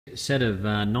Set of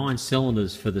 9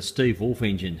 cylinders for the Steve Wolf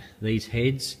engine. These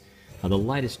heads are the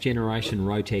latest generation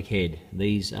Rotec head.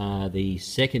 These are the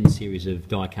second series of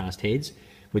die-cast heads,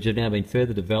 which have now been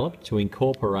further developed to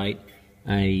incorporate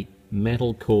a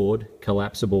metal cord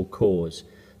collapsible cores.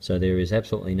 So there is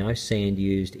absolutely no sand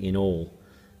used in all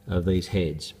of these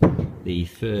heads. The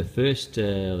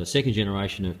the second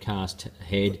generation of cast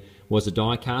head was a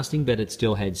die casting, but it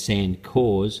still had sand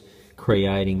cores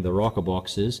creating the rocker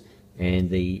boxes and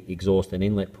the exhaust and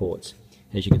inlet ports.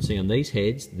 As you can see on these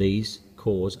heads, these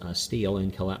cores are steel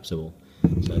and collapsible.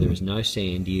 So there is no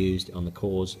sand used on the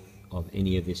cores of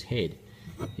any of this head.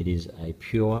 It is a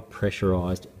pure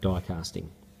pressurized die casting.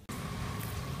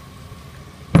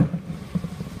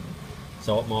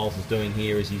 So what Miles is doing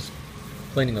here is he's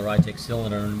cleaning the Rotec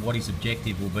cylinder, and what his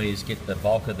objective will be is get the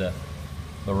bulk of the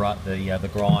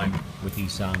grime with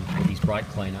his brake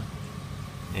cleaner,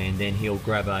 and then he'll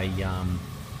grab a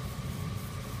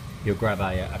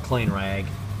clean rag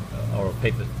or a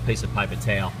piece of paper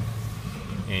towel,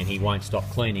 and he won't stop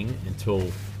cleaning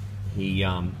until he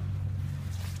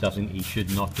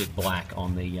should not get black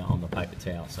on the paper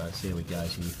towel. So there we go.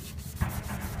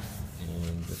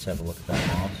 And let's have a look at that,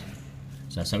 Miles.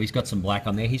 So he's got some black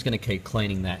on there. He's going to keep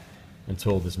cleaning that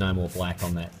until there's no more black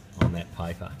on that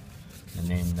paper. And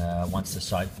then once the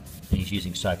soap, he's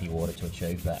using soapy water to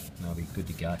achieve that. And that'll be good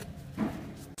to go.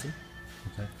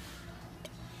 Okay.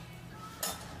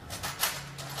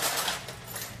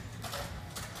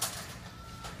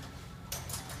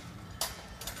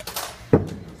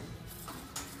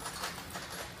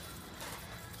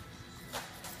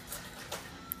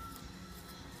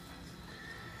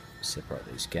 Separate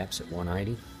these gaps at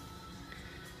 180,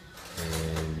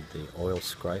 and the oil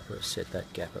scraper, set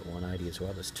that gap at 180 as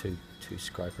well. There's two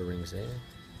scraper rings there.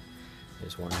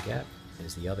 There's one gap,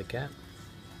 there's the other gap.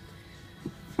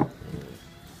 Put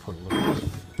a little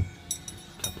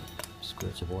couple of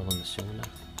squirts of oil in the cylinder.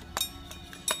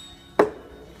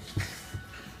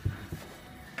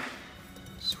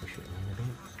 Swish it around a bit.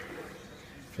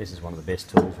 This is one of the best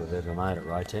tools we've ever made at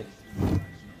Rotec.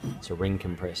 It's a ring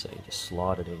compressor. You just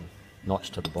slide it in,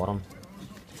 notch to the bottom,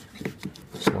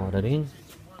 slide it in,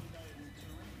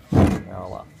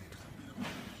 barrel up.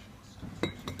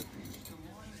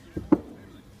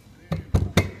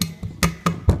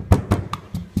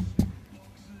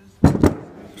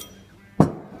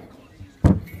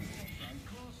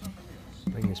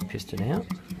 Bring this piston out,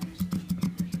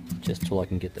 just till I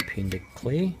can get the pin to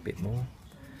clear, a bit more.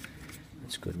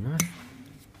 That's good enough.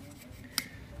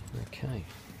 Okay.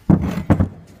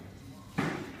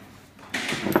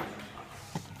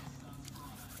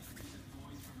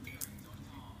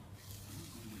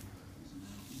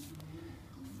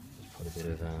 Put a bit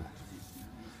of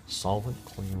solvent,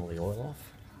 clean all the oil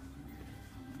off.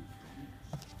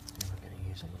 And we're going to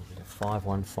use a little bit of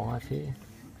 515 here.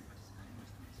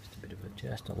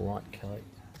 Just a light coat.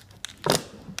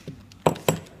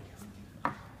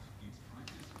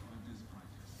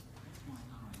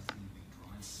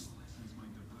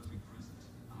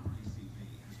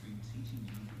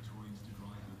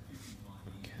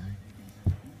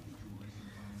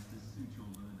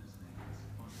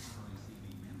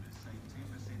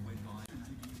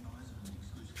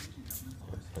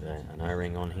 Put an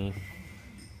O-ring on here.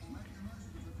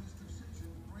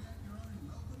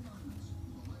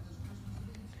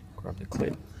 Grab the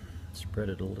clip, spread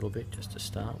it a little bit just to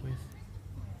start with.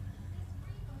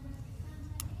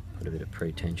 Put a bit of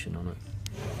pre-tension on it.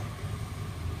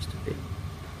 Just a bit.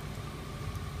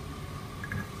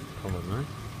 Common, no?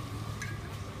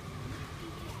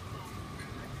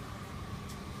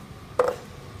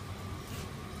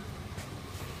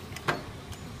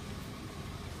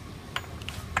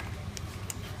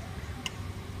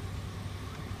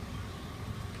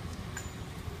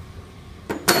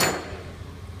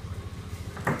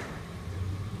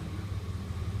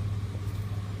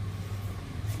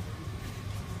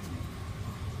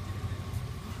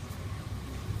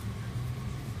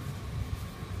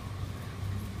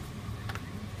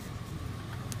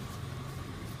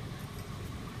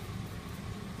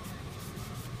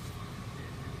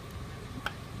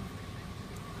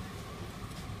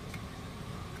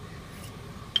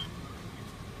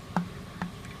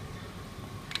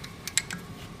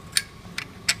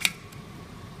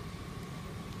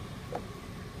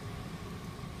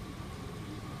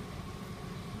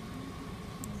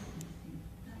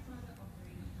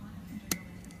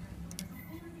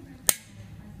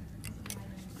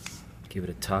 Give it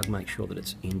a tug, make sure that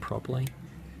it's in properly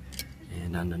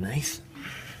and underneath.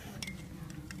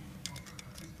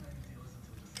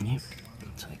 Yep,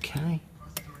 that's okay.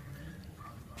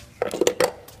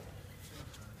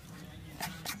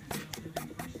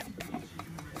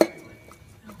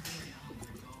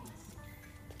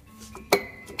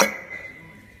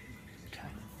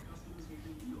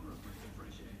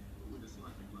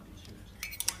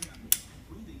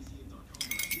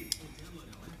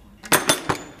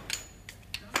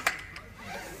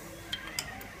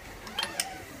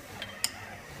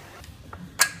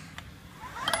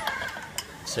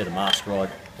 set of mast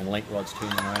rod and link rods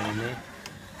turning around in there.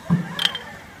 I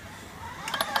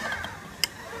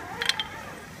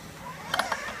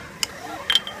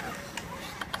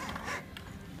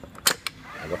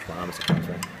watch my arm as it comes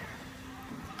around.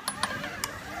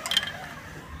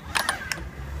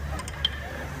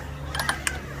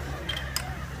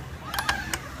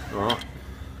 Alright.